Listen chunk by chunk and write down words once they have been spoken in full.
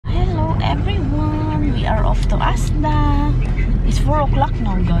everyone! We are off to Asda. It's 4 o'clock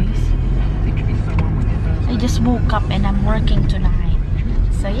now, guys. I just woke up and I'm working tonight.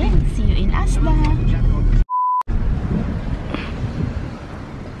 So yeah, see you in Asda.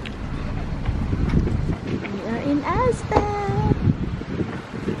 We are in Asda.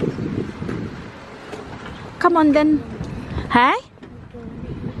 Come on then. Hi?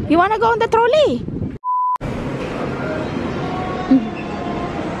 You wanna go on the trolley?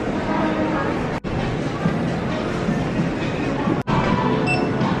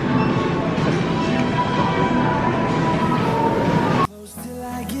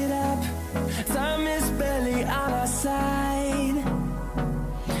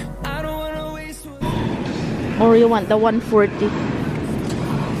 Or you want the 140?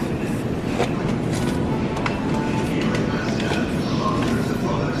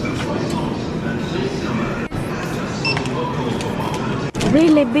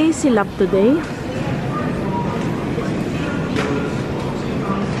 Really busy love today.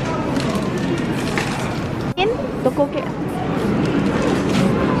 In to cook it.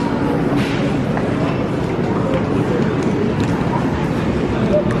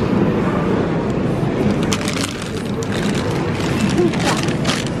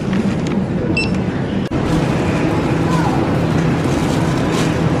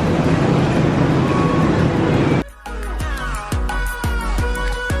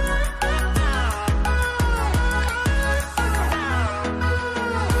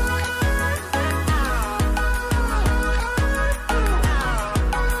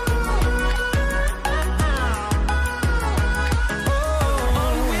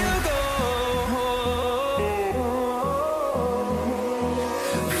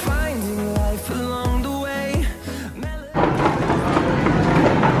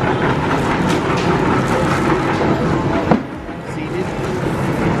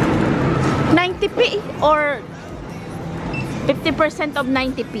 Or 50% of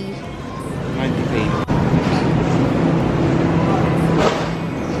 90p? 90p.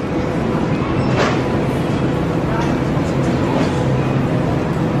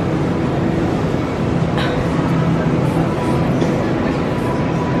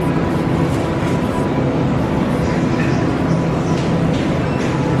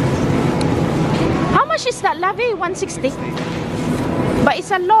 How much is that, Lavi? 160? But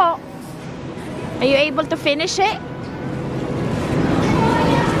it's a lot. Are you able to finish it?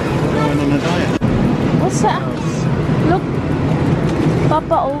 Going on a diet. What's that? Look.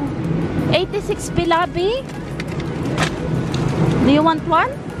 Papa, oh. 86 pilabi. Do you want one?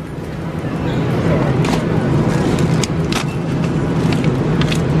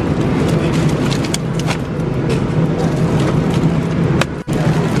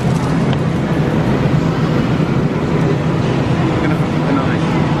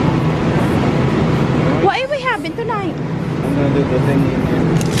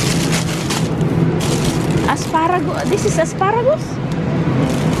 Asparagus. This is asparagus?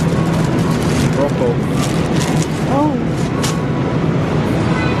 Broccoli. Oh.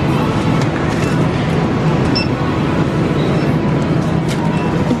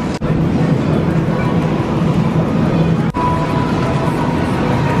 I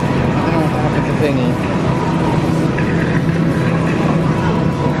don't know what happened to thingy.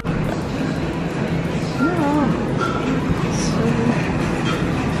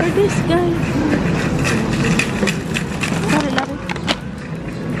 For this guy. Sorry, Larry.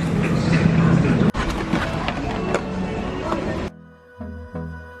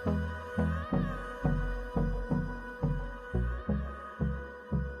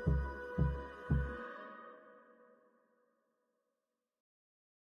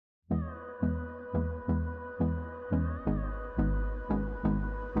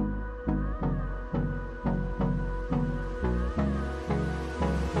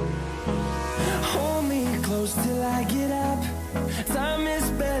 Till I get up, time is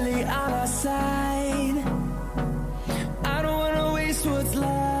barely on our side. I don't wanna waste what's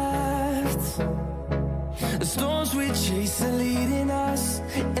left. The storms we chase are leading us,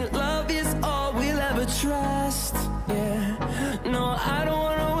 and love is all we'll ever trust. Yeah, no, I don't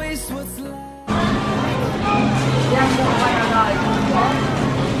wanna waste what's left.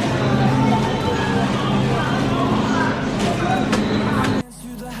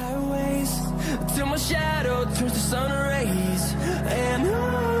 Through the highways till my shadow turns to sun rays, and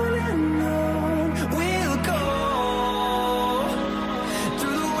on we'll go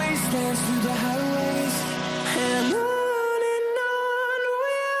through the wastelands, through the highways, and on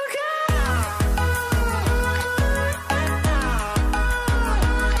we'll go.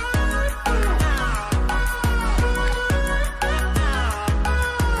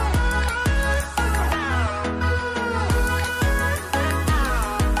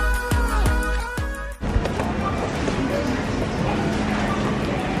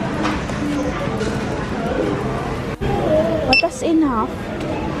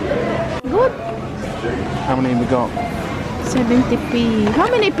 half. Good. How many we got? 70p. How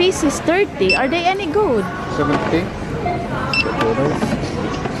many pieces? 30. Are they any good? 70. Got all those.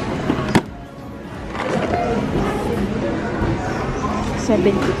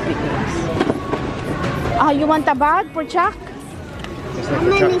 You want a bag for Chuck? It's not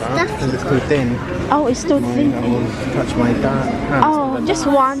for chuck that, because it's too thin. Oh, it's too thin. I will touch my hands. Oh, just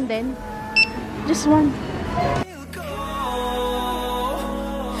one then. Just one.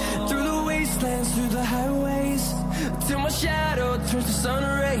 Through the wastelands, through the highways, till my shadow turns to sun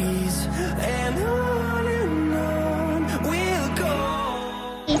rays, and on we'll go.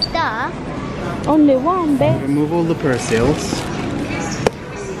 Only one, babe. Remove all the purse seals,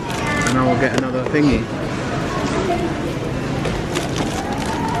 and I will get another thingy.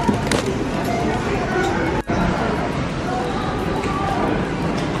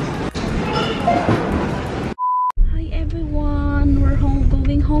 Hi everyone, we're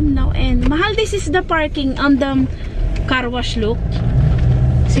going home now, and mahal this is the parking on the car wash look.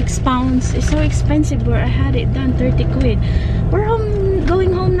 6 pounds. It's so expensive where I had it done 30 quid. We're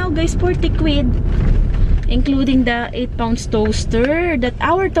going home now guys, 40 quid. Including the 8 pounds toaster that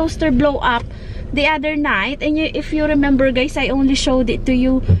our toaster blow up the other night. And if you remember guys, I only showed it to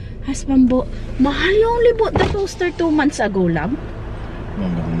you. Husband mahal, you only bought the toaster 2 months ago lang.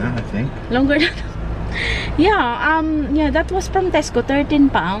 Longer than that, I think. Longer than yeah, that was from Tesco, 13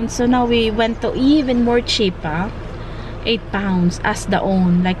 pounds. So now we went to even more cheaper, 8 pounds Asda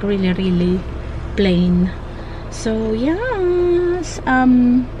own, like really plain. So yes,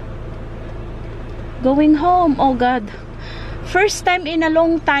 going home. Oh god, first time in a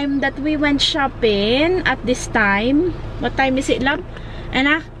long time that we went shopping at this time. What time is it, love? And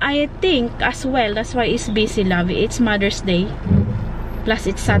I think as well, that's why it's busy, love. It's Mother's Day, plus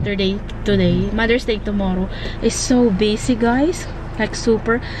it's Saturday today, Mother's Day tomorrow. It's so busy guys, like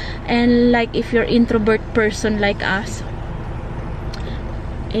super. And like if you're introvert person like us,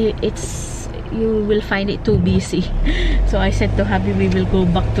 you will find it too busy. So I said to Happy we will go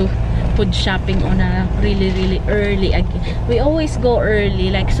back to food shopping on a really early again. We always go early,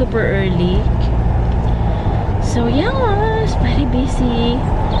 like super early. So yeah, it's very busy.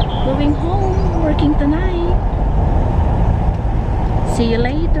 Going home, working tonight. See you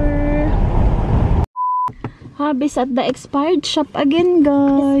later. Hubby's at the expired shop again,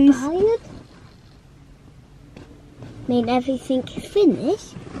 guys. Expired? Mean everything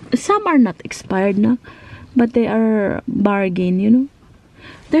finished? Some are not expired now, but they are bargain, you know.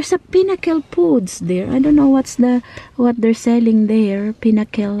 There's a Pinnacle Foods there. I don't know what they're selling there.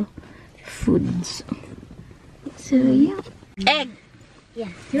 Pinnacle Foods. So yeah. Egg. Yeah.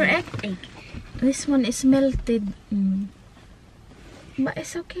 Your egg. This one is melted. But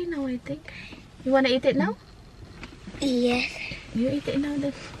it's okay now, I think. You wanna eat it now? Yes. You eat it now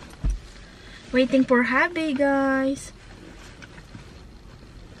then. Waiting for Happy, guys.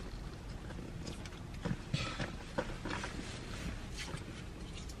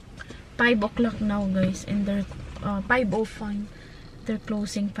 Five o'clock now, guys, and they're 5:05. They're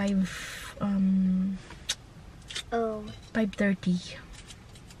closing 5:30.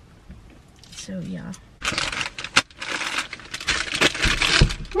 So yeah.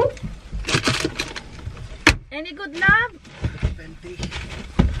 Any good, love? 20.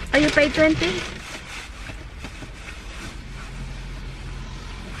 Are you paid 20?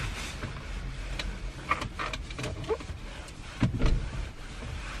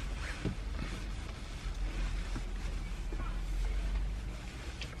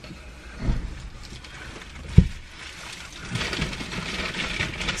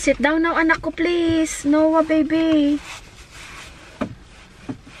 Sit down now, anak ko, please. Noah, baby.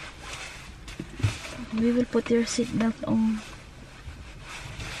 We will put your seatbelt on.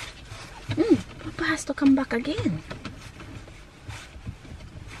 Papa has to come back again.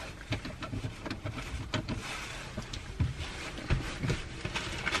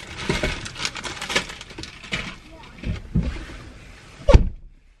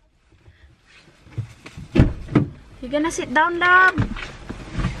 You gonna sit down, love?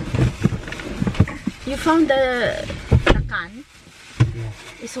 You found the can? Yeah.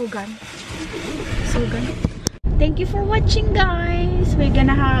 It's so gone. So good. Thank you for watching, guys. We're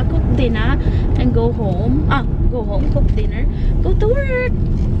gonna cook dinner and go home. Go home, cook dinner, go to work.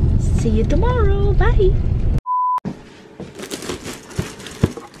 See you tomorrow. Bye.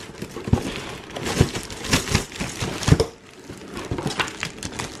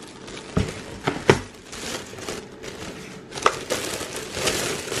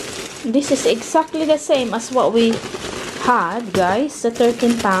 This is exactly the same as what we had, guys, the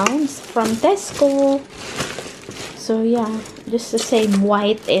 13 pounds from Tesco. So yeah, just the same,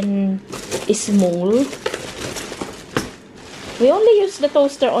 white and small. We only use the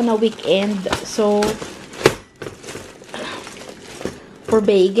toaster on a weekend, so for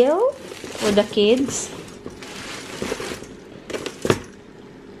bagel for the kids.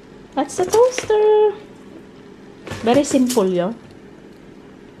 That's the toaster. Very simple, yeah.